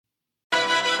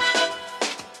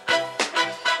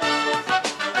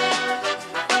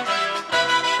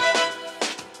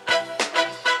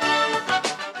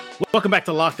Welcome back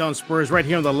to Locked On Spurs, right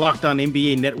here on the Locked On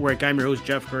NBA Network. I'm your host,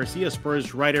 Jeff Garcia,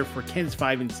 Spurs writer for KENS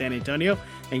 5 in San Antonio,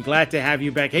 and glad to have you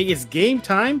back. Hey, it's game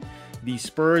time. The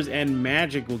Spurs and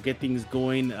Magic will get things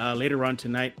going later on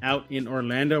tonight out in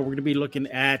Orlando. We're going to be looking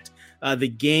at the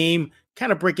game,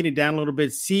 kind of breaking it down a little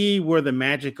bit, see where the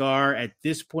Magic are at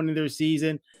this point in their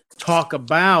season, talk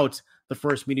about the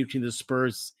first meeting between the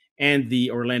Spurs and the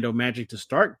Orlando Magic to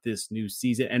start this new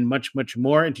season, and much, much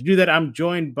more. And to do that, I'm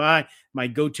joined by my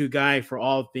go-to guy for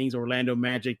all things Orlando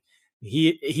Magic.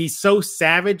 He's so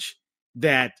savage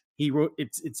that he wrote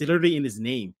it's literally in his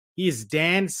name. He is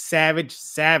Dan Savage.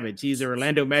 He's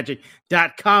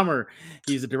OrlandoMagic.comer.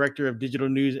 He's the director of digital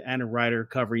news and a writer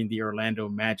covering the Orlando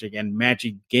Magic and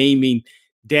Magic Gaming.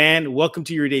 Dan, welcome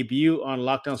to your debut on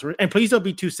Locked On Spurs. And please don't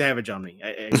be too savage on me.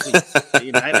 Please.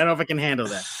 I don't know if I can handle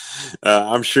that.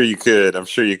 I'm sure you could.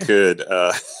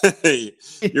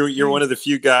 You're one of the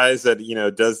few guys that,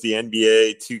 does the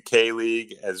NBA 2K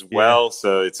League as well. Yeah.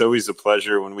 So it's always a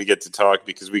pleasure when we get to talk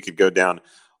because we could go down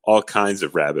all kinds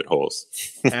of rabbit holes.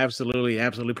 Absolutely.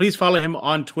 Please follow him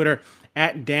on Twitter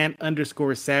at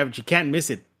Dan_Savage. You can't miss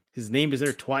it. His name is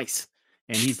there twice.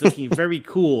 And he's looking very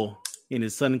cool in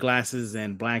his sunglasses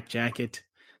and black jacket.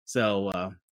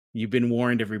 So you've been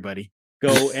warned, everybody.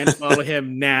 Go and follow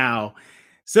him now.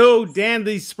 So, Dan,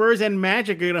 the Spurs and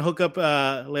Magic are going to hook up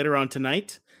later on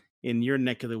tonight in your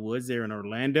neck of the woods there in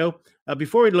Orlando.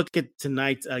 Before we look at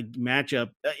tonight's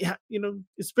matchup,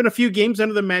 it's been a few games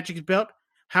under the Magic's belt.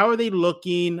 How are they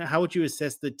looking? How would you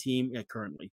assess the team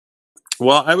currently?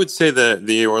 Well, I would say that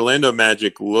the Orlando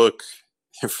Magic look,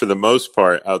 for the most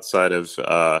part, outside of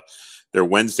their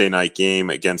Wednesday night game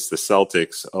against the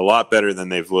Celtics, a lot better than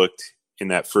they've looked in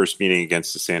that first meeting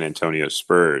against the San Antonio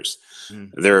Spurs.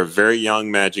 They're a very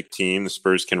young Magic team. The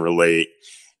Spurs can relate.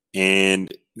 And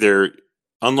they're,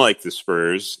 unlike the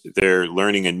Spurs, they're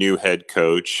learning a new head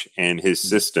coach and his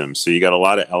system. So you got a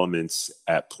lot of elements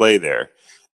at play there.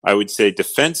 I would say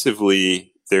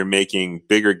defensively, they're making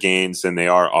bigger gains than they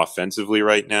are offensively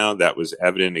right now. That was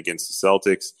evident against the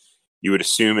Celtics. You would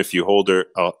assume if you hold a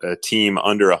team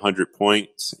under 100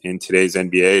 points in today's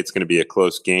NBA, it's going to be a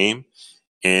close game.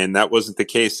 And that wasn't the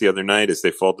case the other night as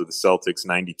they fall to the Celtics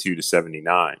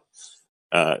 92-79.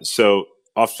 So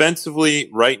offensively,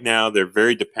 right now, they're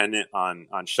very dependent on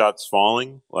shots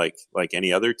falling like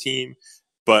any other team.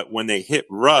 But when they hit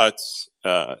ruts,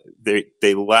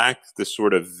 they lack the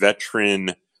sort of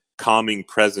veteran calming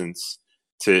presence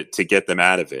to get them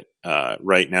out of it.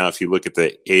 Right now, if you look at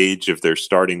the age of their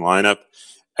starting lineup,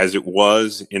 as it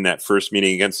was in that first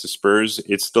meeting against the Spurs,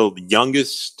 it's still the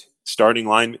youngest starting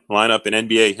lineup in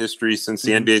NBA history since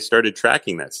the NBA started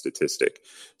tracking that statistic.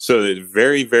 So it's a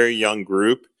very, very young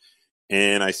group.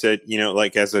 And I said,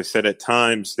 as I said, at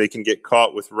times they can get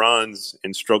caught with runs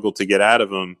and struggle to get out of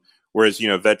them. Whereas,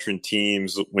 veteran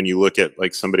teams, when you look at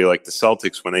like somebody like the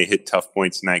Celtics, when they hit tough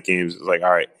points in that game, it's like,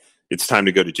 all right, it's time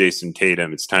to go to Jason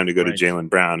Tatum. It's time to go to Jaylen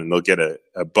Brown, and they'll get a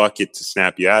bucket to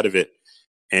snap you out of it.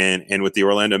 And with the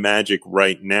Orlando Magic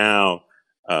right now,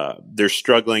 they're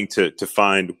struggling to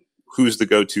find who's the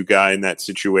go-to guy in that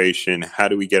situation. How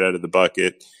do we get out of the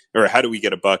bucket, or how do we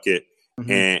get a bucket?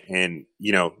 And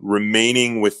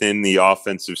remaining within the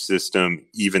offensive system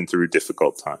even through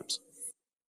difficult times.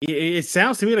 It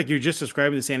sounds to me like you're just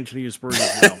describing the San Antonio Spurs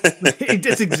as well.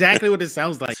 That's exactly what it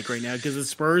sounds like right now, because the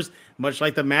Spurs, much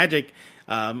like the Magic,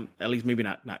 at least maybe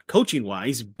not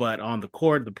coaching-wise, but on the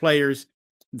court, the players,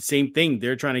 the same thing.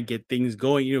 They're trying to get things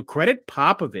going. Credit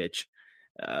Popovich.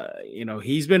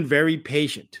 He's been very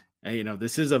patient.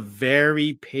 This is a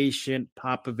very patient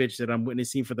Popovich that I'm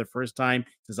witnessing for the first time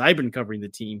since I've been covering the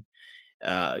team.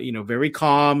 Very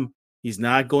calm. He's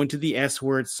not going to the S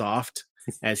word soft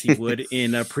as he would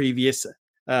in previous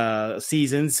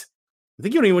seasons. I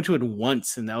think he only went to it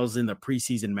once, and that was in the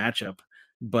preseason matchup.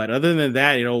 But other than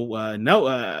that,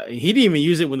 he didn't even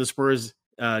use it when the Spurs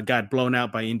got blown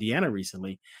out by Indiana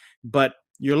recently. But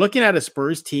you're looking at a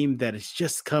Spurs team that is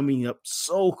just coming up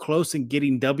so close and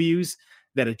getting W's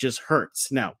that it just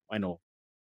hurts. Now, I know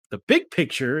the big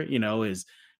picture, is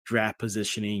draft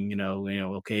positioning,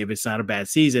 okay, if it's not a bad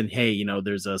season, hey,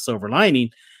 there's a silver lining.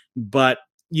 But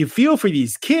you feel for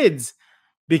these kids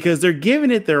because they're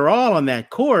giving it their all on that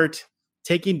court,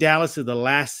 taking Dallas to the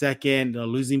last second,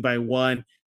 losing by one.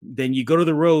 Then you go to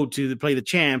the road to play the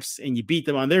champs and you beat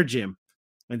them on their gym.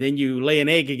 And then you lay an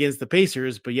egg against the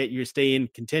Pacers, but yet you stay in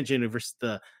contention versus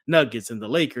the Nuggets and the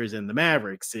Lakers and the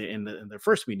Mavericks in their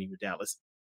first meeting with Dallas.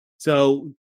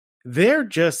 So they're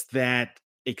just that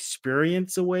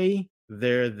experience away.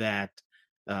 They're that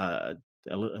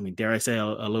I mean, dare I say, a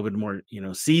little bit more,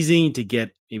 seasoning to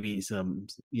get maybe some,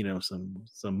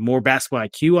 some more basketball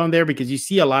IQ on there, because you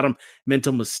see a lot of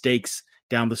mental mistakes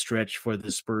down the stretch for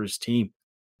the Spurs team.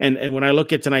 And when I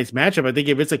look at tonight's matchup, I think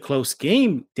if it's a close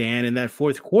game, Dan, in that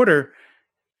fourth quarter,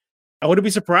 I wouldn't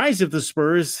be surprised if the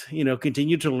Spurs,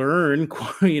 continue to learn,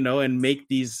 and make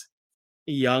these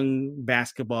young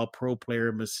basketball pro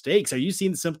player mistakes. Are you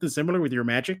seeing something similar with your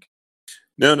Magic?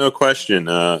 No question.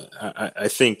 I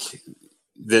think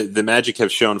the Magic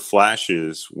have shown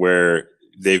flashes where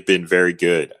they've been very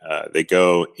good. They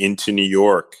go into New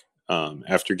York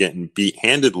after getting beat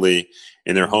handedly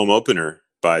in their home opener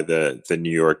by the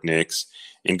New York Knicks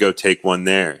and go take one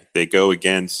there. They go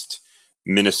against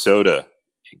Minnesota,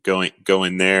 go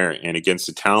in there, and against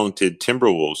a talented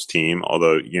Timberwolves team,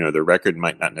 although their record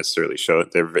might not necessarily show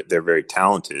it. They're very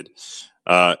talented.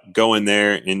 Go in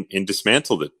there and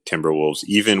dismantle the Timberwolves,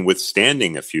 even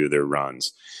withstanding a few of their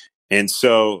runs. And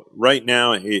so right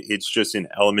now it's just an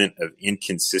element of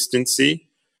inconsistency.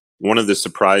 One of the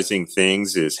surprising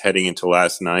things is heading into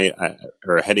last night,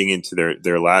 or heading into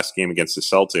their last game against the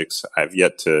Celtics. I've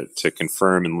yet to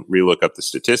confirm and relook up the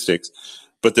statistics,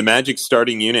 but the Magic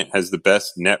starting unit has the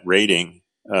best net rating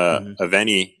of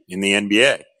any in the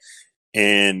NBA.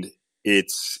 And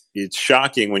it's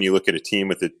shocking when you look at a team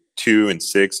with a 2-6,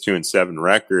 2-7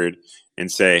 record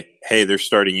and say, hey, their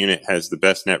starting unit has the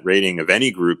best net rating of any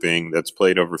grouping that's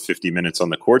played over 50 minutes on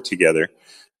the court together.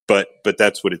 But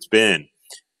that's what it's been.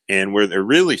 And where they're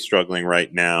really struggling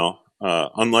right now,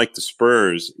 unlike the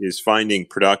Spurs, is finding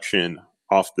production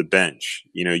off the bench.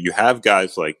 You have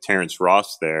guys like Terrence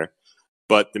Ross there,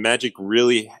 but the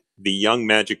young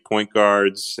Magic point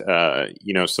guards,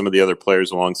 some of the other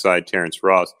players alongside Terrence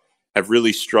Ross have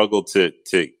really struggled to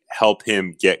help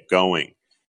him get going.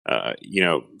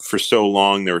 For so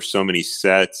long, there were so many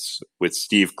sets with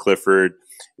Steve Clifford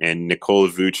and Nikola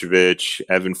Vucevic,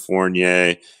 Evan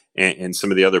Fournier, and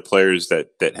some of the other players that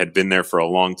had been there for a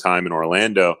long time in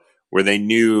Orlando, where they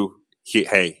knew,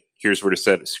 hey, here's where to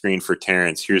set a screen for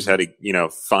Terrence. Here's how to,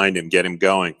 find him, get him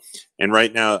going. And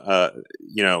right now,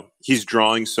 he's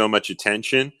drawing so much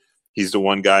attention. He's the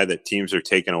one guy that teams are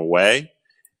taking away.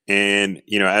 And,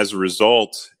 as a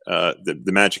result, the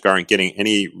Magic aren't getting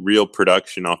any real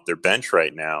production off their bench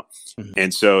right now. Mm-hmm.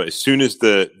 And so as soon as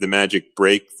the Magic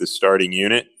break the starting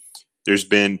unit, there's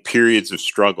been periods of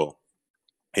struggle.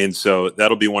 And so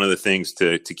that'll be one of the things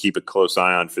to keep a close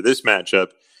eye on for this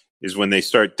matchup, is when they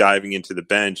start diving into the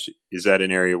bench, is that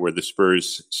an area where the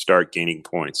Spurs start gaining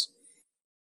points?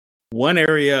 One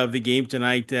area of the game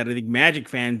tonight that I think Magic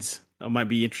fans might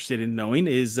be interested in knowing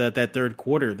is that third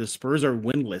quarter. The Spurs are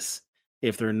winless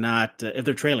if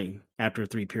they're trailing after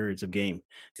 3 periods of game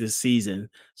this season.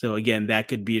 So again, that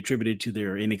could be attributed to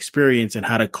their inexperience and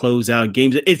how to close out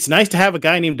games. It's nice to have a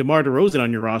guy named DeMar DeRozan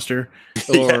on your roster,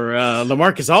 or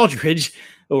LaMarcus Aldridge,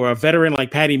 or a veteran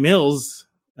like Patty Mills,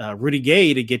 Rudy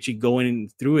Gay, to get you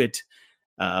going through it.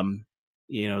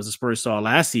 As the Spurs saw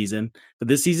last season, but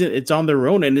this season it's on their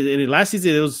own. And last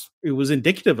season it was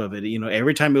indicative of it.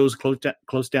 Every time it was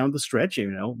close down the stretch,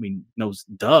 you're going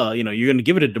to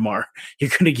give it a DeMar, you're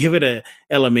going to give it a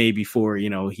LMA before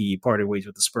he parted ways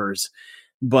with the Spurs.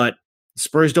 But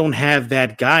Spurs don't have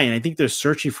that guy, and I think they're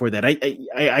searching for that.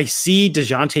 I see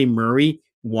DeJounte Murray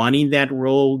wanting that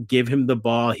role. Give him the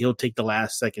ball, he'll take the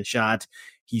last second shot.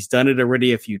 He's done it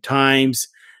already a few times.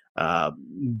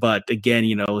 But again,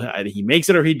 either he makes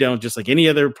it or he don't, just like any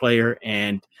other player.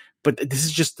 But this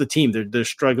is just the team. They're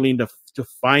struggling to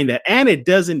find that. And it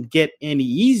doesn't get any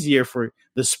easier for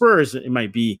the Spurs. It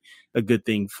might be a good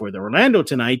thing for the Orlando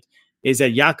tonight, is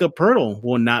that Jakob Poeltl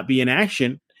will not be in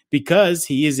action because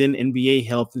he is in NBA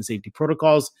health and safety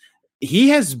protocols. He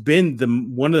has been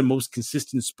one of the most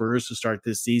consistent Spurs to start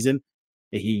this season.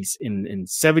 He's in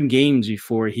 7 games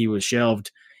before he was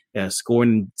shelved.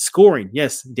 Scoring.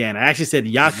 Yes, Dan, I actually said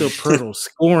Jakob Poeltl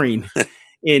scoring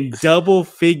in double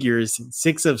figures in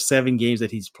 6 of 7 games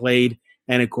that he's played,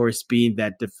 and of course being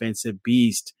that defensive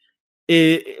beast.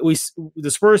 The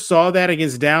Spurs saw that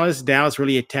against Dallas. Dallas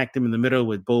really attacked them in the middle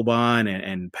with Boban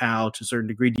and Powell to a certain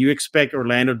degree. Do you expect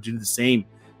Orlando to do the same,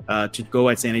 to go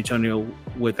at San Antonio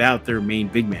without their main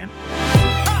big man?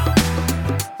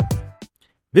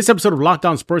 This episode of Locked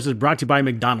On Spurs is brought to you by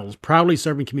McDonald's, proudly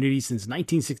serving communities since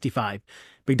 1965.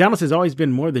 McDonald's has always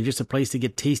been more than just a place to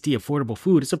get tasty, affordable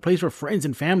food. It's a place where friends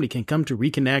and family can come to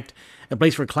reconnect, a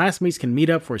place where classmates can meet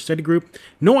up for a study group,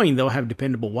 knowing they'll have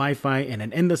dependable Wi-Fi and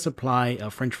an endless supply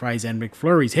of French fries and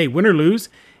McFlurries. Hey, win or lose,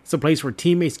 it's a place where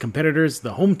teammates, competitors,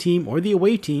 the home team, or the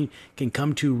away team can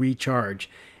come to recharge.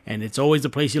 And it's always a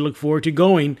place you look forward to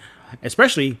going,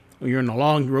 especially when you're on a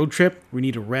long road trip where you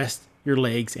need to rest your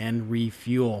legs and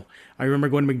refuel. I remember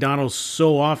going to McDonald's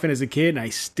so often as a kid, and I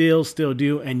still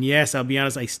do. And yes, I'll be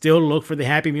honest, I still look for the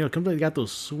Happy Meal. They got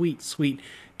those sweet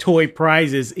toy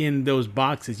prizes in those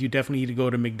boxes. You definitely need to go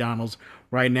to McDonald's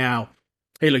right now.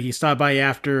 Hey, look, you stop by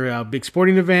after a big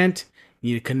sporting event.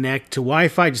 You need to connect to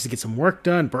Wi-Fi just to get some work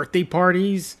done. Birthday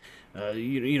parties. Do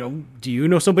you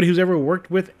know somebody who's ever worked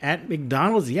with at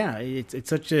McDonald's? Yeah,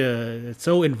 it's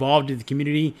so involved in the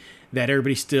community that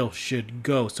everybody still should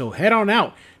go. So head on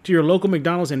out to your local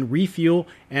McDonald's and refuel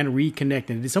and reconnect.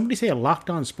 And did somebody say a Locked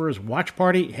On Spurs watch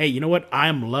party? Hey, you know what?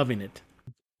 I'm loving it.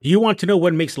 Do you want to know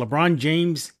what makes LeBron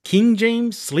James, King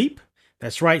James, sleep?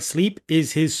 That's right, sleep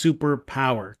is his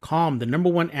superpower. Calm, the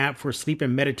 #1 app for sleep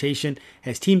and meditation,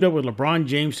 has teamed up with LeBron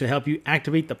James to help you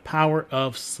activate the power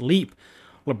of sleep.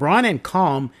 LeBron and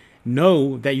Calm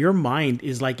know that your mind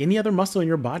is like any other muscle in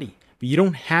your body, but you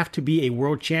don't have to be a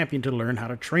world champion to learn how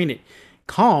to train it.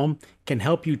 Calm can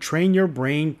help you train your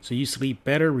brain so you sleep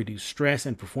better, reduce stress,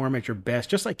 and perform at your best,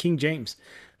 just like King James.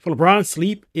 For LeBron,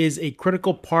 sleep is a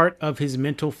critical part of his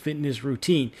mental fitness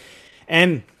routine.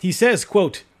 And he says,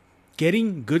 quote,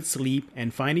 "Getting good sleep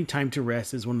and finding time to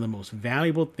rest is one of the most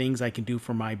valuable things I can do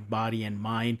for my body and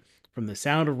mind. From the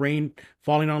sound of rain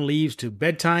falling on leaves to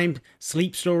bedtime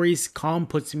sleep stories, Calm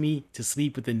puts me to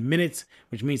sleep within minutes,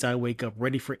 which means I wake up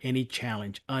ready for any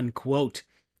challenge," unquote.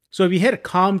 So if you head to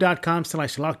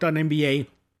calm.com/LockedOnNBA,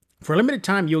 for a limited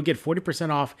time, you'll get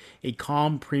 40% off a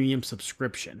Calm premium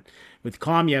subscription. With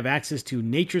Calm, you have access to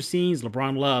nature scenes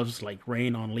LeBron loves, like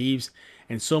rain on leaves,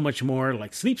 and so much more,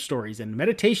 like sleep stories and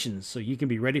meditations, so you can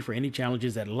be ready for any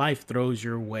challenges that life throws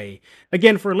your way.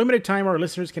 Again, for a limited time, our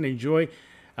listeners can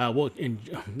not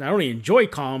only enjoy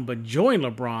Calm, but join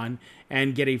LeBron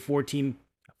and get a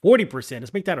 40%.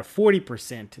 Let's make that a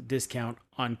 40% discount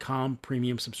on Calm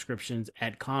premium subscriptions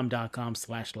at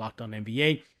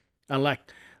calm.com/LockedOnNBA.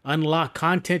 Unlock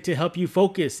content to help you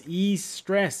focus, ease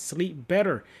stress, sleep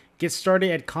better. Get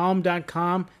started at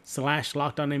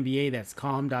calm.com/LockedOnNBA. That's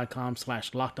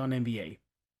calm.com/LockedOnNBA.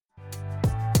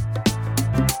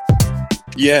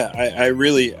 Yeah, I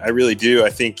really do.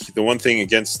 I think the one thing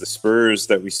against the Spurs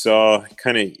that we saw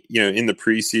kind of, in the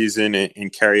preseason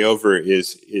and carry over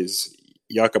is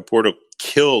Jakob Porto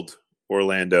killed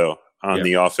Orlando on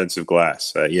the offensive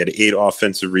glass. He had 8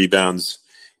 offensive rebounds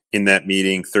in that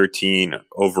meeting, 13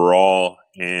 overall,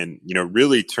 and,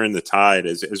 really turned the tide.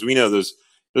 As we know, those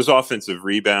offensive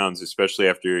rebounds, especially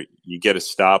after you get a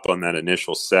stop on that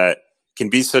initial set, can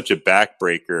be such a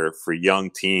backbreaker for young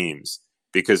teams,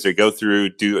 because they go through,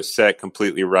 do a set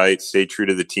completely right, stay true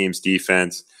to the team's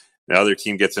defense. The other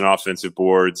team gets an offensive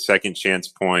board, second chance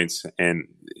points. And,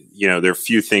 there are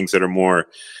few things that are more,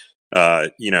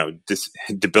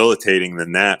 debilitating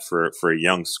than that for a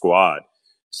young squad.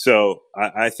 So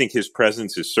I think his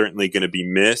presence is certainly going to be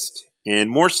missed, and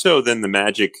more so than the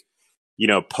Magic,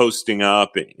 posting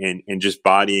up and just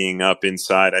bodying up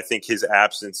inside. I think his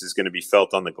absence is going to be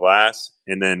felt on the glass,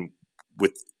 and then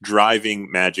with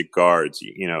driving Magic guards,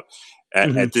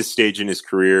 at this stage in his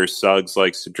career, Suggs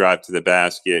likes to drive to the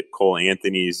basket. Cole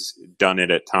Anthony's done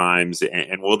it at times.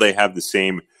 And will they have the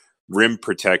same rim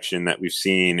protection that we've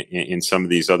seen in some of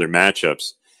these other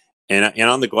matchups? And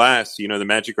on the glass, the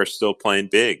Magic are still playing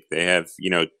big. They have,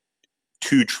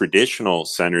 2 traditional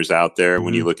centers out there.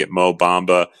 When you look at Mo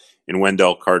Bamba and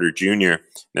Wendell Carter Jr.,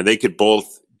 now they could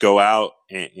both go out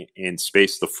and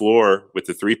space the floor with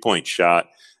the 3-point shot.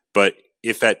 But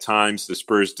if at times the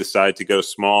Spurs decide to go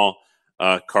small,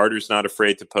 Carter's not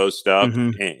afraid to post up,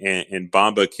 and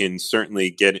Bamba can certainly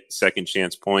get second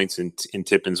chance points and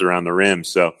tip-ins around the rim.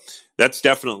 So that's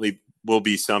definitely will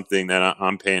be something that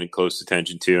I'm paying close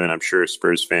attention to, and I'm sure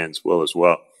Spurs fans will as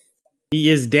well. He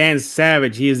is Dan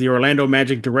Savage. He is the Orlando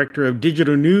Magic Director of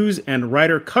Digital News and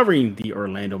writer covering the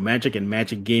Orlando Magic and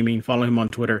Magic Gaming. Follow him on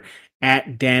Twitter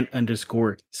at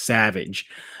Dan_Savage.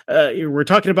 We're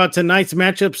talking about tonight's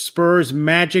matchup, Spurs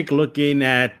Magic, looking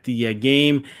at the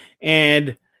game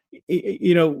and,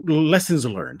 lessons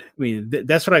learned. I mean,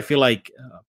 that's what I feel like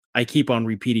I keep on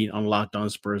repeating on Locked On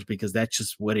Spurs, because that's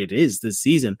just what it is this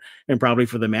season, and probably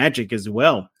for the Magic as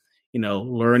well.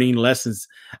 Learning lessons.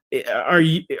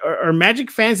 Are Magic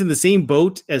fans in the same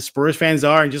boat as Spurs fans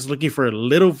are, and just looking for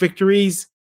little victories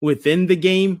within the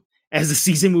game as the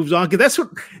season moves on? Because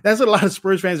that's what a lot of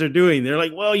Spurs fans are doing. They're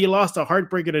like, well, you lost a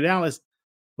heartbreaker to Dallas,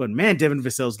 but man, Devin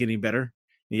Vassell's getting better.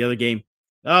 The other game,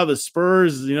 the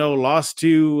Spurs, lost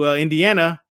to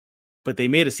Indiana, but they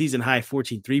made a season high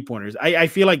 14 3-pointers. I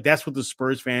feel like that's what the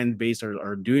Spurs fan base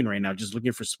are doing right now, just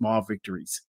looking for small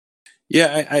victories.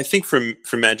 Yeah, I think from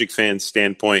Magic fans'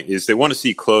 standpoint is they want to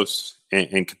see close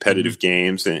and competitive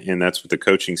games, and that's what the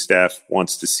coaching staff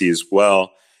wants to see as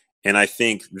well. And I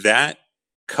think that,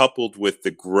 coupled with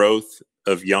the growth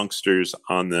of youngsters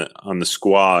on the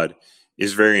squad,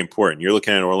 is very important. You're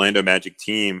looking at an Orlando Magic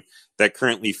team that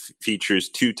currently features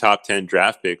 2 top 10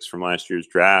 draft picks from last year's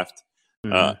draft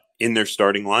in their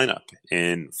starting lineup,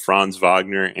 and Franz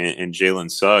Wagner and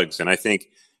Jalen Suggs. And I think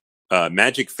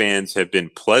Magic fans have been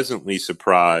pleasantly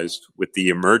surprised with the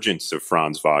emergence of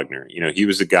Franz Wagner. You know, he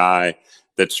was a guy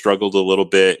that struggled a little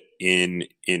bit in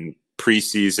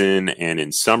preseason and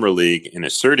in summer league in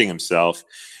asserting himself.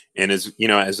 And as you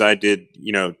know, as I did,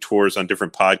 tours on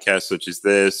different podcasts such as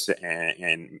this,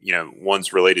 and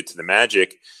ones related to the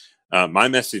Magic, my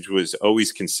message was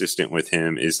always consistent with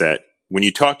him: is that when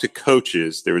you talk to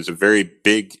coaches, there was a very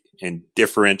big and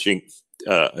differentiating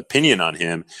opinion on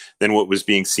him than what was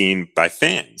being seen by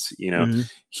fans.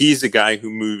 He's a guy who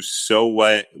moves so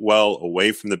well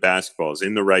away from the basketball, is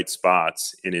in the right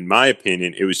spots, and in my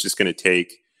opinion, it was just going to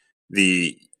take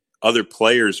the other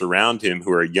players around him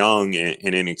who are young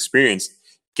and inexperienced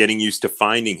getting used to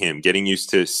finding him, getting used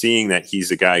to seeing that he's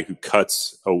a guy who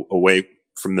cuts away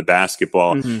from the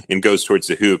basketball and goes towards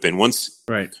the hoop. And once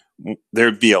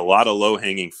there'd be a lot of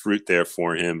low-hanging fruit there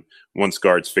for him once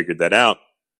guards figured that out.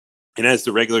 And as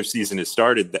the regular season has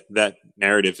started, that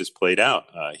narrative has played out.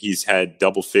 He's had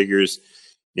double figures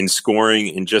in scoring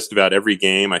in just about every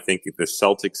game. I think the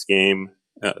Celtics game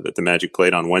that the Magic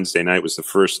played on Wednesday night was the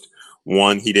first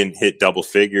one he didn't hit double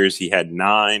figures. He had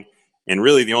 9. And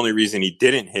really the only reason he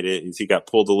didn't hit it is he got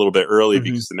pulled a little bit early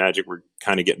because the Magic were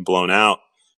kind of getting blown out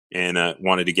and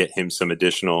wanted to get him some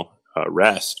additional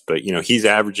rest. But, he's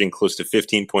averaging close to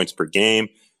 15 points per game,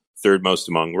 third most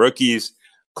among rookies,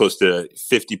 close to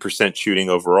 50% shooting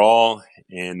overall,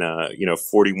 and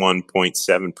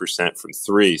 41.7% from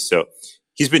 3. So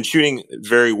he's been shooting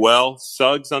very well.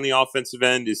 Suggs on the offensive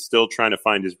end is still trying to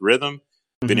find his rhythm,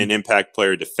 been an impact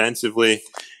player defensively.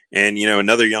 And,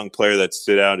 another young player that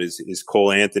stood out is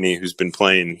Cole Anthony, who's been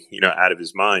playing, out of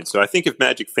his mind. So I think if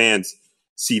Magic fans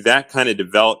see that kind of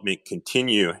development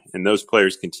continue and those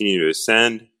players continue to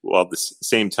ascend while at the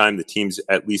same time the team's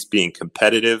at least being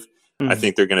competitive, I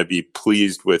think they're going to be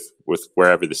pleased with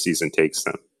wherever the season takes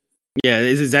them. Yeah,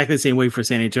 it's exactly the same way for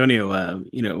San Antonio.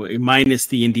 Minus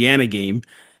the Indiana game,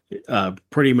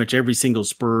 pretty much every single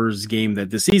Spurs game that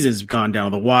the season's gone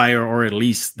down the wire, or at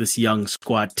least this young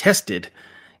squad tested,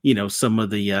 some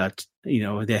of the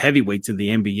the heavyweights in the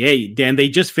NBA. Dan, they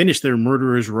just finished their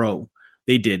murderer's row.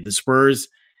 They did. The Spurs,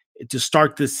 to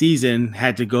start the season,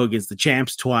 had to go against the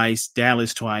champs twice,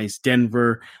 Dallas twice,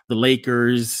 Denver, the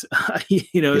Lakers.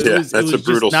 That's a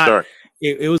brutal start.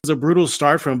 It was a brutal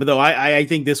start for them, but though I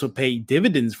think this will pay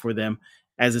dividends for them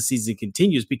as the season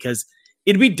continues, because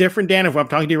it'd be different, Dan, if I'm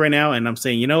talking to you right now and I'm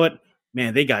saying, you know what,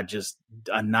 man, they got just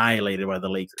annihilated by the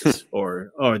Lakers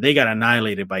or they got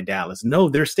annihilated by Dallas. No,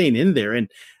 they're staying in there,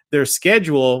 and their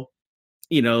schedule,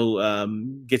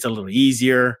 gets a little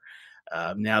easier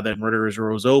now that Murderers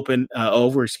Row is over.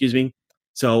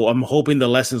 So I'm hoping the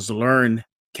lessons learned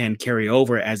can carry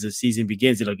over as the season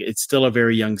begins. It's still a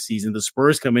very young season. The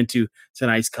Spurs come into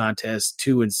tonight's contest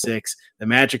 2-6. The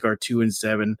Magic are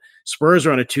 2-7. Spurs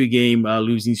are on a 2-game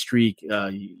losing streak.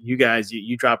 You guys,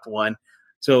 you dropped 1.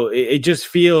 So it just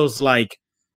feels like,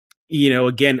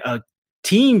 again,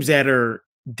 teams that are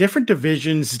different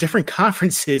divisions, different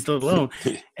conferences alone,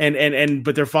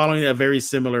 but they're following a very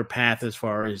similar path as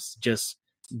far as just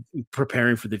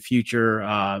preparing for the future,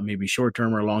 maybe short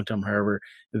term or long term, however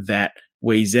that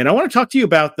weighs in. I want to talk to you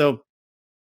about, though,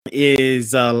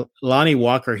 is Lonnie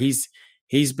Walker. He's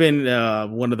been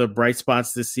one of the bright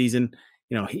spots this season.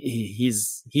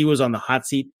 He was on the hot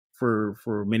seat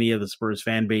for many of the Spurs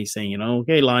fan base, saying,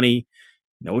 okay, Lonnie,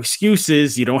 no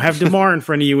excuses. You don't have DeMar in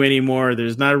front of you anymore.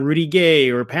 There's not a Rudy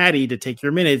Gay or Patty to take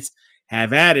your minutes.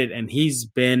 Have at it. And he's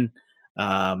been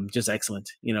just excellent,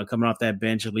 coming off that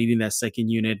bench, leading that second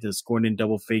unit, scoring in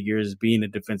double figures, being a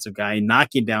defensive guy,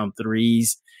 knocking down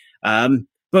threes.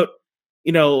 But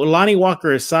Lonnie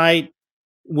Walker aside,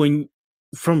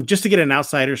 from just to get an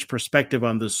outsider's perspective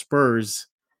on the Spurs,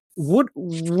 what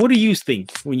do you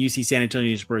think when you see San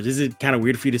Antonio Spurs? Is it kind of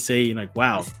weird for you to say,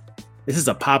 wow, this is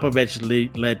a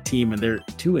Popovich-led team and they're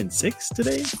 2-6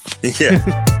 today? Yeah.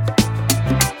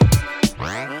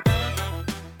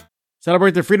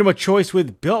 Celebrate the freedom of choice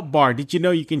with Built Bar. Did you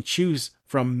know you can choose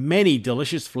from many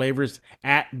delicious flavors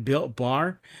at Built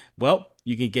Bar? Well,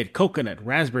 you can get coconut,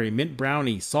 raspberry, mint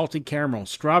brownie, salted caramel,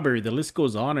 strawberry. The list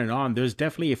goes on and on. There's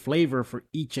definitely a flavor for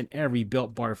each and every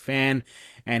Built Bar fan.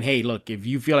 And hey, look, if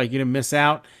you feel like you're going to miss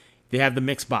out, they have the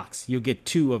mix box. You'll get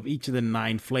 2 of each of the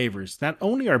 9 flavors. Not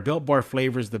only are Built Bar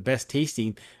flavors the best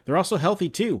tasting, they're also healthy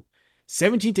too.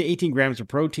 17 to 18 grams of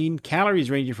protein, calories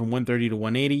ranging from 130 to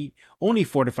 180, only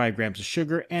 4 to 5 grams of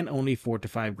sugar, and only 4 to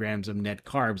 5 grams of net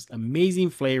carbs. Amazing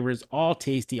flavors, all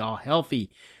tasty, all healthy.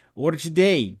 Order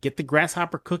today. Get the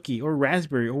grasshopper cookie or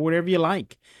raspberry or whatever you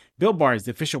like. Built Bar is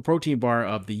the official protein bar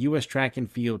of the U.S. track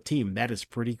and field team. That is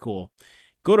pretty cool.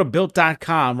 Go to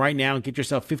built.com right now and get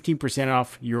yourself 15%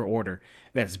 off your order.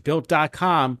 That's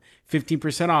built.com,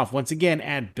 15% off. Once again,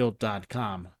 at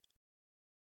built.com.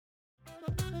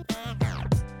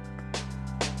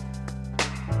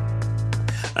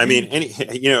 I mean,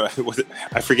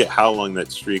 I forget how long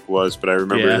that streak was, but I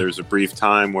remember there was a brief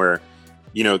time where,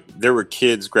 there were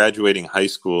kids graduating high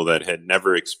school that had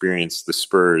never experienced the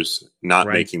Spurs not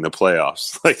making the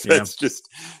playoffs. Like that's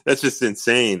just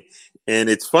insane. And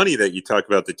it's funny that you talk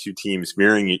about the two teams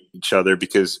mirroring each other,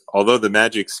 because although the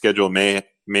Magic's schedule may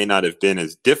not have been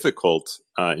as difficult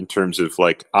in terms of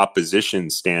like opposition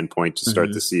standpoint to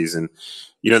start the season,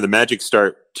 the Magic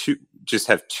just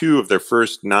have 2 of their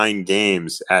first 9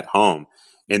 games at home.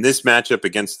 And this matchup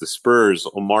against the Spurs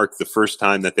will mark the first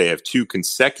time that they have 2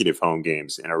 consecutive home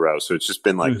games in a row. So it's just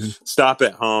been like stop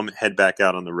at home, head back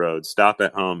out on the road, stop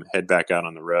at home, head back out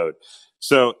on the road.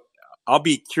 So I'll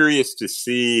be curious to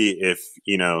see if,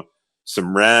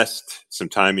 some rest, some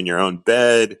time in your own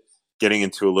bed, getting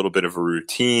into a little bit of a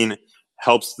routine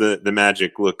helps the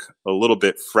Magic look a little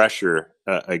bit fresher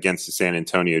against the San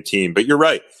Antonio team. But you're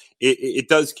right. It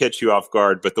does catch you off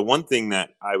guard. But the one thing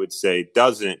that I would say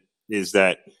doesn't is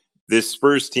that this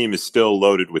Spurs team is still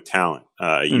loaded with talent.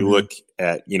 You look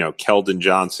at, Keldon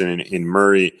Johnson and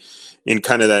Murray in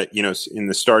kind of that, in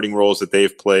the starting roles that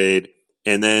they've played.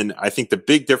 And then I think the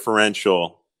big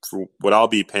differential for what I'll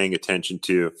be paying attention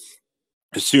to,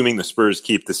 assuming the Spurs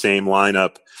keep the same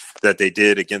lineup that they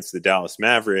did against the Dallas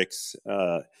Mavericks,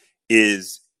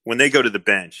 is when they go to the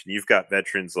bench, and you've got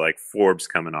veterans like Forbes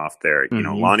coming off there,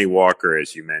 Lonnie Walker,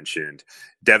 as you mentioned,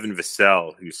 Devin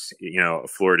Vassell, who's, a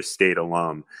Florida State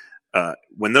alum.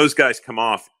 When those guys come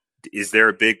off, is there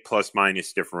a big plus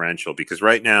minus differential? Because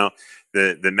right now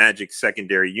the Magic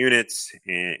secondary units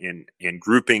and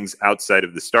groupings outside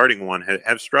of the starting one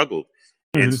have struggled.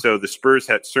 And so the Spurs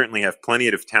certainly have plenty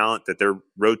of talent that they're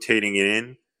rotating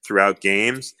in throughout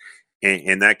games.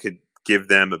 And that could give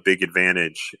them a big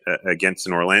advantage against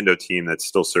an Orlando team that's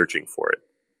still searching for it.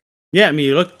 Yeah, I mean,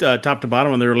 you look top to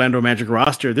bottom on the Orlando Magic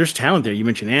roster. There's talent there. You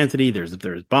mentioned Anthony. There's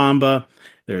Bamba.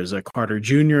 There's a Carter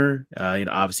Jr.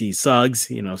 Obviously Suggs.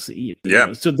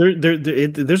 So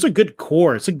there's a good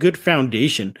core. It's a good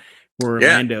foundation for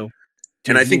Orlando.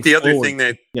 And I think the other thing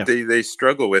that they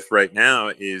struggle with right now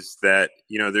is that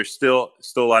there's still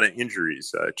a lot of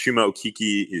injuries. Chuma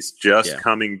Okeke is just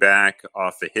coming back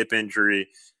off a hip injury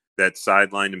that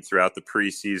sidelined him throughout the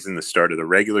preseason, the start of the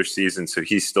regular season. So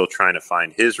he's still trying to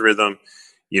find his rhythm.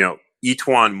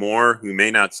 Etuan Moore, who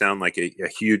may not sound like a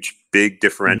huge, big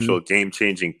differential,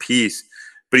 game-changing piece,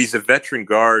 but he's a veteran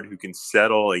guard who can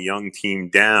settle a young team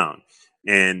down.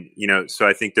 And, so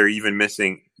I think they're even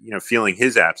missing, feeling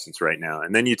his absence right now.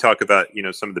 And then you talk about,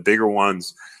 some of the bigger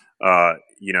ones,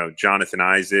 Jonathan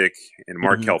Isaac and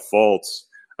Markelle Fultz.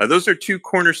 Those are 2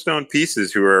 cornerstone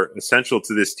pieces who are essential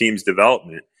to this team's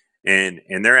development. And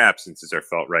their absences are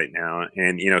felt right now.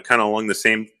 And, kind of along the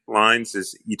same lines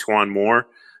as Etuan Moore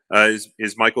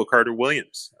is Michael Carter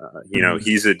Williams.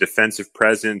 He's a defensive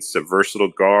presence, a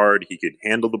versatile guard. He could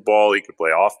handle the ball. He could play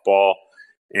off ball.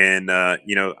 And, I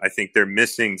think they're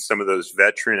missing some of those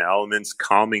veteran elements,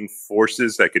 calming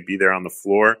forces that could be there on the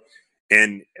floor.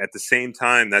 And at the same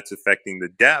time, that's affecting the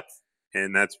depth.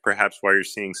 And that's perhaps why you're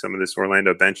seeing some of this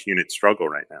Orlando bench unit struggle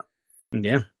right now.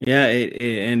 Yeah.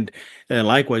 And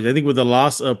likewise, I think with the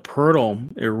loss of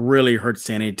Pirtle, it really hurts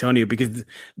San Antonio because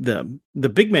the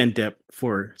big man depth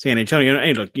for San Antonio.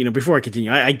 And look, before I continue,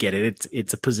 I get it.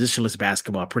 It's a positionless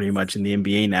basketball pretty much in the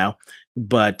NBA now.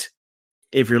 But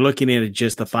if you're looking at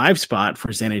just the 5 spot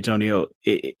for San Antonio,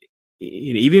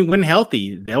 even when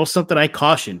healthy, that was something I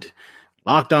cautioned.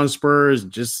 Locked on Spurs,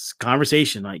 just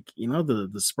conversation like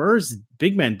the Spurs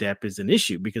big man depth is an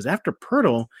issue because after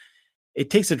Pirtle, it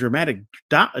takes a dramatic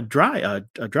drop.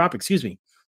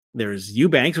 There's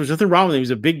Eubanks. There's nothing wrong with him. He's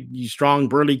a big, strong,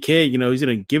 burly kid. He's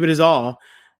going to give it his all.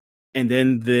 And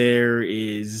then there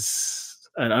is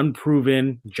an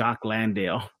unproven Jock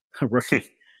Landale, a rookie.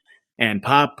 And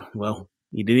Pop, well,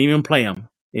 he didn't even play him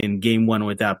in game 1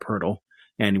 without Pirtle.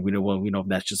 And we know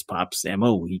that's just Pop's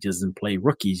MO. He doesn't play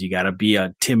rookies. You got to be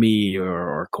a Timmy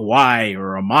or Kawhi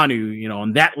or a Manu,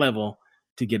 on that level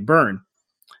to get burned.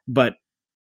 But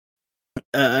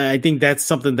I think that's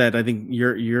something that I think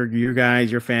your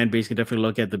guys, your fan base can definitely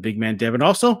look at the big man depth, and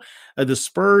also the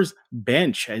Spurs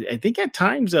bench. I think at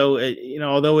times, though,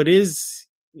 although it is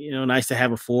nice to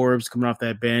have a Forbes coming off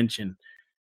that bench and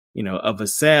of a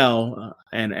Vassell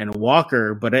and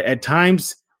Walker, but at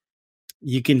times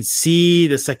you can see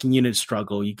the second unit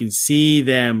struggle. You can see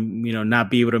them, not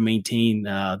be able to maintain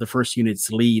the first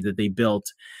unit's lead that they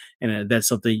built. And that's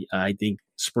something I think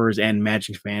Spurs and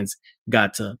Magic fans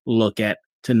got to look at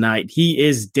tonight. He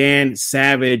is Dan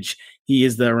Savage. He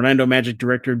is the Orlando Magic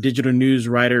Director, digital news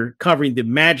writer, covering the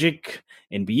Magic,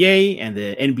 NBA, and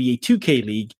the NBA 2K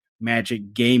League,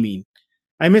 Magic Gaming.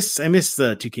 I miss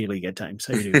the 2K League at times.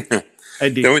 I do. I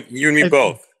do. You and me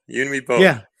both. You and me both.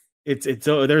 Yeah, it's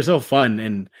so they're so fun,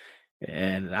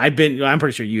 and I'm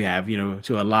pretty sure you have,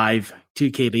 to a live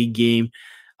 2K League game.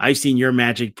 I've seen your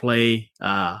Magic play.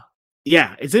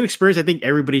 Yeah, it's an experience I think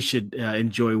everybody should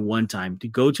enjoy one time, to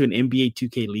go to an NBA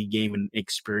 2K League game and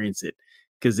experience it,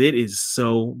 because it is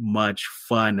so much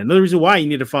fun. Another reason why you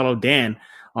need to follow Dan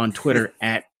on Twitter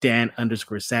at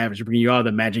Dan_Savage, bringing you all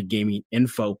the Magic gaming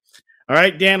info. All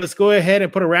right, Dan, let's go ahead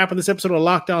and put a wrap on this episode of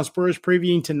Locked On Spurs,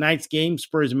 previewing tonight's game,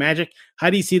 Spurs Magic. How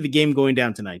do you see the game going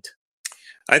down tonight?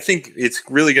 I think it's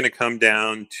really going to come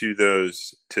down to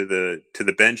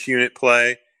the bench unit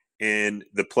play and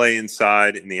the play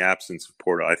inside in the absence of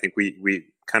Portal. I think we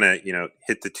kind of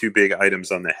hit the two big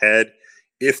items on the head.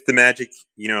 If the Magic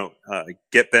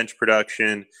get bench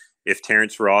production, if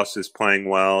Terrence Ross is playing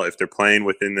well, if they're playing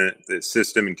within the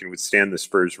system and can withstand the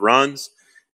Spurs runs,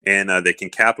 and they can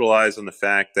capitalize on the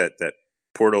fact that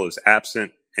Portal is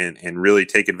absent and really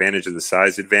take advantage of the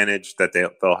size advantage that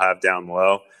they'll have down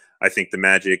low. I think the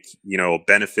Magic, will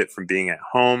benefit from being at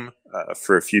home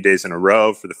for a few days in a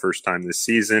row for the first time this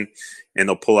season, and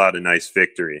they'll pull out a nice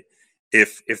victory.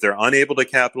 If they're unable to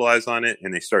capitalize on it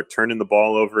and they start turning the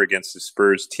ball over against the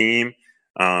Spurs team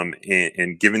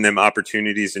and giving them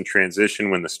opportunities in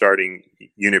transition when the starting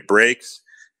unit breaks,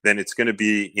 then it's going to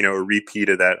be, a repeat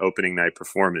of that opening night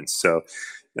performance. So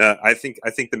I think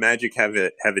the Magic have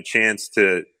a chance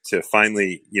to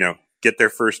finally, get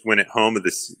their first win at home of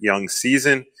this young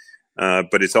season.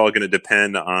 But it's all going to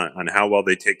depend on how well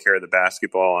they take care of the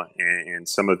basketball and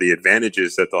some of the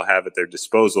advantages that they'll have at their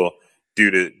disposal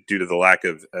due to the lack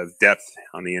of depth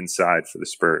on the inside for the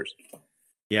Spurs.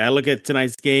 Yeah, I look at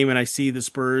tonight's game and I see the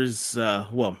Spurs.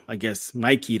 I guess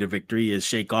my key to victory is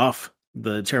shake off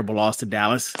the terrible loss to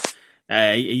Dallas.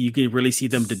 You can really see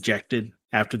them dejected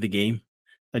after the game.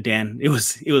 Dan, it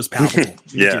was palpable.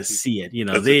 You just see it.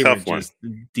 They were just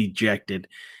dejected.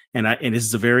 And this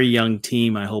is a very young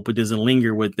team. I hope it doesn't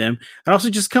linger with them. I also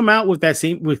just come out with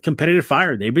with competitive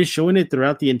fire. They've been showing it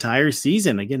throughout the entire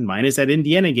season. Again, minus that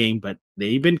Indiana game, but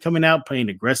they've been coming out playing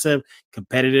aggressive,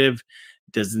 competitive.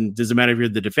 Doesn't matter if you're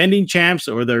the defending champs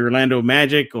or the Orlando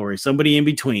Magic or somebody in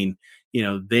between.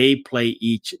 They play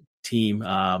each team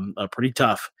pretty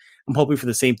tough. I'm hoping for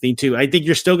the same thing too. I think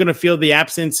you're still going to feel the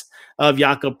absence of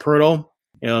Jakob Poeltl.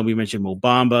 We mentioned Mo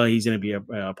Bamba. He's going to be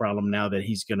a problem now that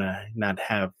he's going to not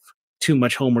have too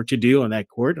much homework to do on that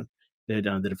court, on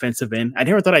the defensive end. I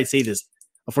never thought I'd say this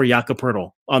for Jakob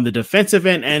Poeltl, on the defensive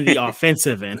end and the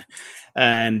offensive end.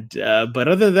 And but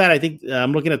other than that, I think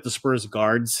I'm looking at the Spurs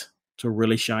guards to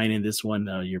really shine in this one.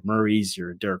 Your Murrays,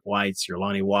 your Derek Whites, your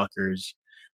Lonnie Walkers.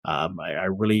 I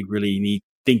really, really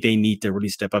think they need to really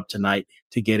step up tonight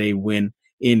to get a win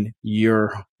in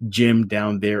your gym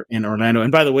down there in Orlando.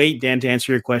 And by the way, Dan, to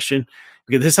answer your question,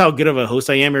 because this is how good of a host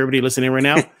I am, everybody listening right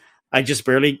now, I just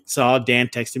barely saw Dan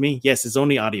texting me. Yes, it's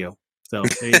only audio. So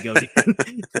there you go. This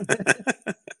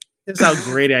is how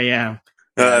great I am.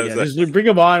 Just bring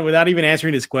him on without even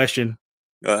answering his question.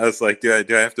 I was like, do I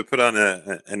have to put on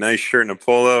a nice shirt and a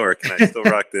polo, or can I still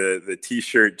rock the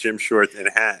t-shirt, gym shorts, and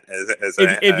hat?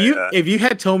 If you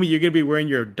had told me you're going to be wearing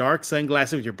your dark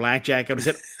sunglasses with your black jacket, I would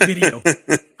have said, video.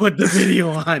 Put the video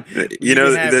on.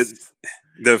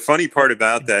 The funny part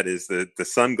about that is that the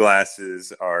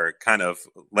sunglasses are kind of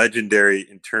legendary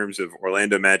in terms of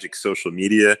Orlando Magic social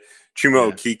media.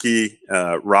 Chuma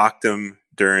Okeke rocked them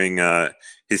during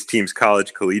his team's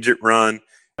college collegiate run,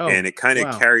 and it kind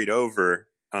of carried over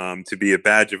to be a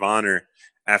badge of honor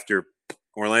after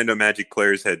Orlando Magic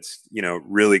players had,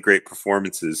 really great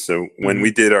performances. So when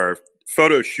we did our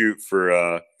photo shoot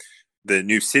for the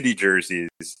new city jerseys,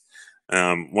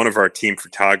 one of our team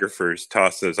photographers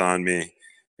tossed those on me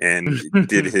and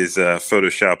did his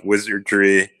Photoshop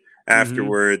wizardry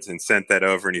afterwards and sent that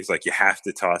over. And he's like, you have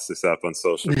to toss this up on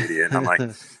social media. And I'm like,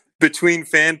 between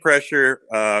fan pressure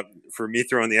for me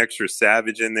throwing the extra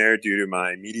savage in there due to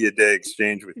my media day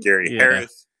exchange with Gary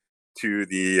Harris, to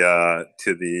the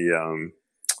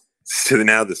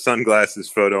now the sunglasses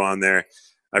photo on there,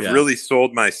 I've really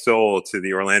sold my soul to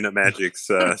the Orlando Magic's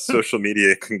social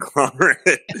media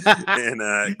conglomerate,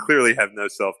 and clearly have no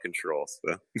self-control.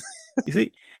 So, you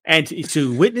see, and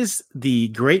to witness the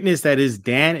greatness that is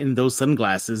Dan in those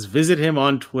sunglasses, visit him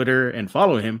on Twitter and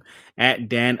follow him at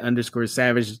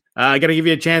Dan_Savage. I got to give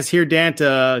you a chance here, Dan,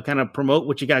 to kind of promote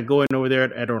what you got going over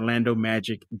there at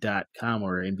orlandomagic.com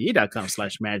or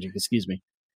nba.com/magic, excuse me.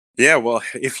 Yeah, well,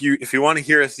 if you want to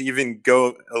hear us even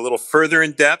go a little further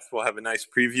in depth, we'll have a nice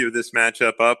preview of this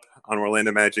matchup up on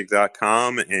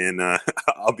orlandomagic.com, and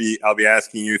I'll be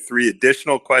asking you 3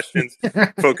 additional questions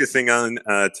focusing on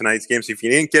tonight's game. So if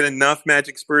you didn't get enough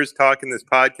Magic Spurs talk in this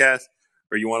podcast,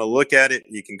 or you want to look at it,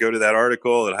 you can go to that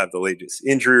article. It'll have the latest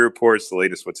injury reports, the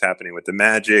latest what's happening with the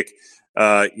Magic,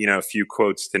 a few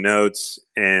quotes to notes,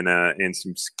 and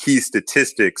some key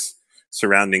statistics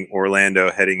surrounding Orlando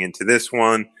heading into this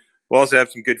one. We'll also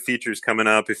have some good features coming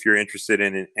up if you're interested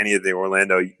in any of the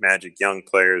Orlando Magic young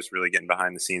players, really getting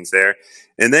behind the scenes there.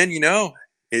 And then,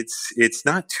 it's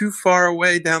not too far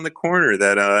away down the corner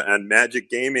that on Magic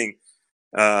Gaming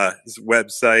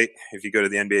website, if you go to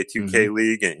the NBA 2K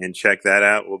League and check that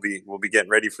out, we'll be getting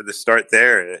ready for the start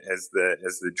there as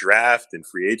the draft and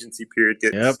free agency period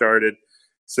gets started.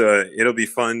 So it'll be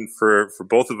fun for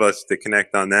both of us to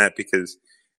connect on that, because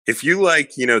if you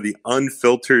like, the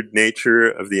unfiltered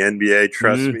nature of the NBA,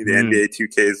 trust me, the NBA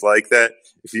 2K is like that.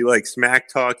 If you like smack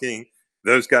talking,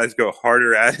 those guys go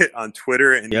harder at it on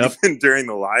Twitter and even during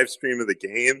the live stream of the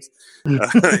games in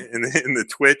the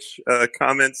Twitch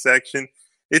comment section.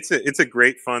 It's a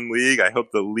great, fun league. I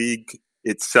hope the league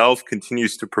itself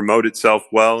continues to promote itself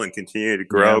well and continue to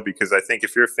grow, because I think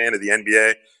if you're a fan of the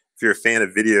NBA, if you're a fan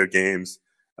of video games,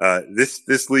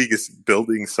 this league is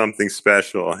building something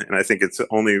special, and I think it's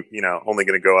only going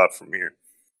to go up from here.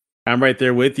 I'm right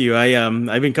there with you.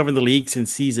 I've been covering the league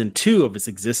since season 2 of its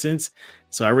existence,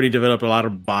 so I already developed a lot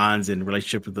of bonds and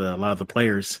relationship with a lot of the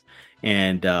players.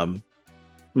 And remember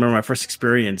my first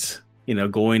experience,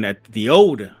 going at the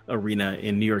old arena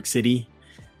in New York City.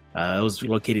 It was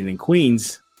located in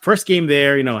Queens. First game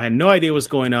there, I had no idea what's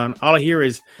going on. All I hear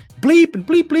is bleep and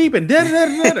bleep bleep and da da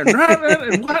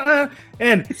da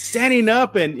and standing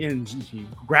up and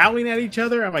growling at each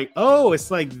other. I'm like, oh,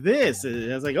 it's like this.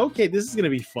 I was like, okay, this is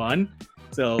gonna be fun.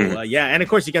 So and of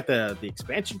course you got the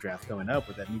expansion draft coming up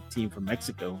with that new team from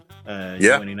Mexico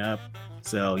joining up.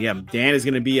 So Dan is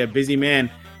gonna be a busy man,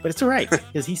 but it's all right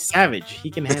because he's savage. He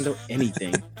can handle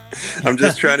anything. I'm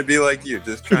just trying to be like you.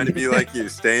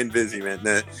 Staying busy,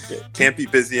 man. Can't be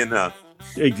busy enough.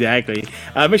 Exactly.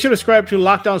 Make sure to subscribe to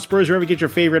Locked On Spurs wherever you get your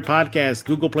favorite podcast.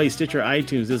 Google Play, Stitcher,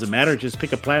 iTunes. Doesn't matter. Just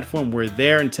pick a platform. We're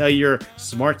there, and tell your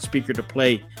smart speaker to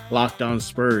play Locked On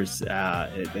Spurs.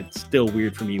 It's still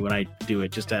weird for me when I do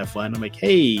it just to have fun. I'm like,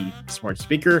 hey, smart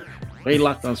speaker, play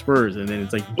Locked On Spurs. And then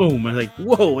it's like, boom. I'm like,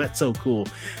 whoa, that's so cool.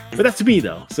 But that's me,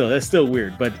 though. So that's still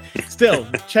weird. But still,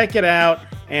 check it out.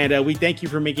 And we thank you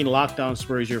for making Locked On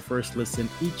Spurs your first listen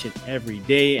each and every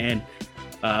day. And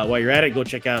while you're at it, go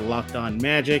check out Locked On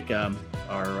Magic,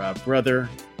 our brother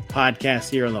podcast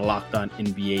here on the Locked On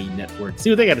NBA Network. See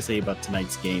what they got to say about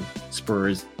tonight's game,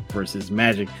 Spurs versus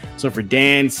Magic. So for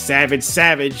Dan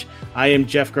Savage, I am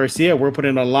Jeff Garcia. We're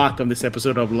putting a lock on this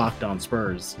episode of Locked On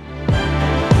Spurs.